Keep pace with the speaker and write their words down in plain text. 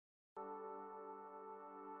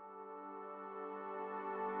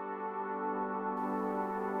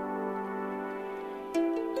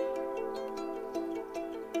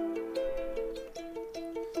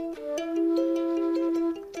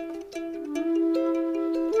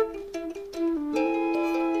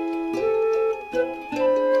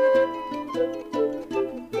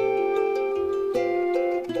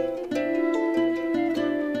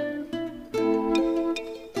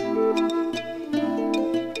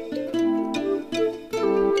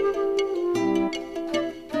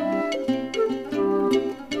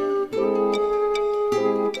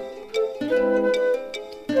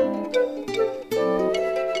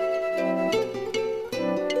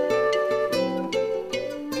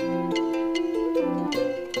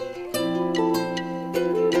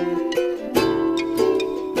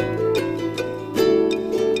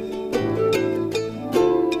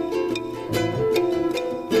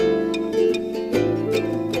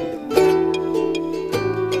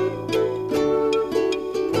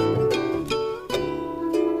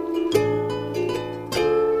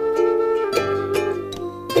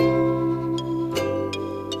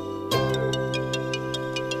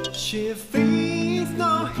She feels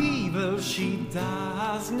no evil, she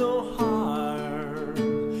does no harm,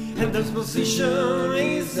 and her position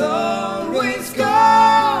is always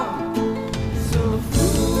gone. So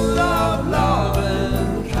full of love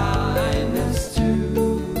and kindness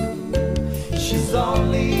too, she's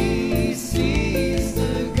only sees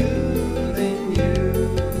the good in you.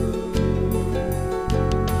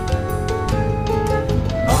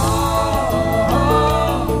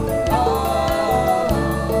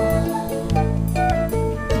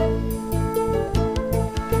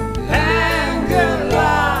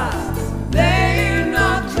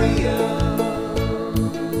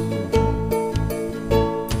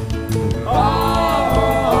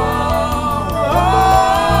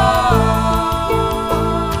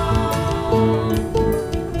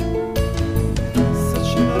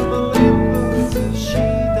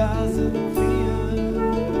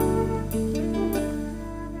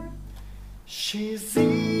 She's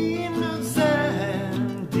innocent,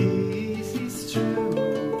 this is true.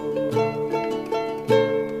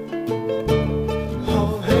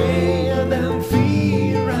 Of hate and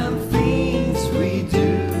fear and things we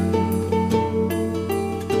do,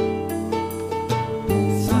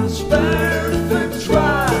 such perfect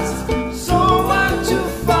trust, so hard to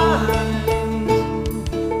find,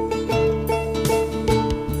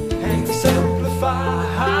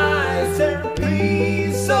 exemplifies her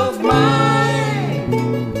peace of mind.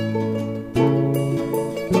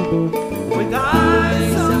 With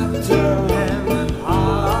eyes upturned and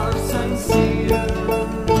hearts sincere,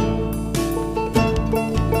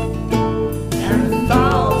 her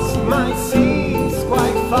thoughts might seem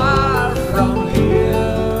quite far from here.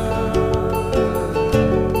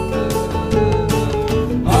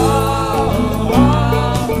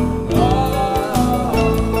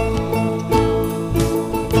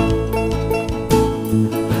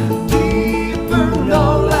 Deeper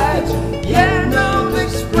knowledge, yeah, no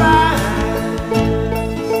express.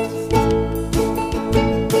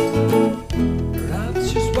 Perhaps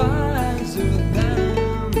she's wiser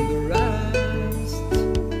than the rest.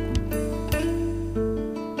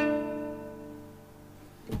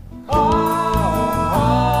 Oh,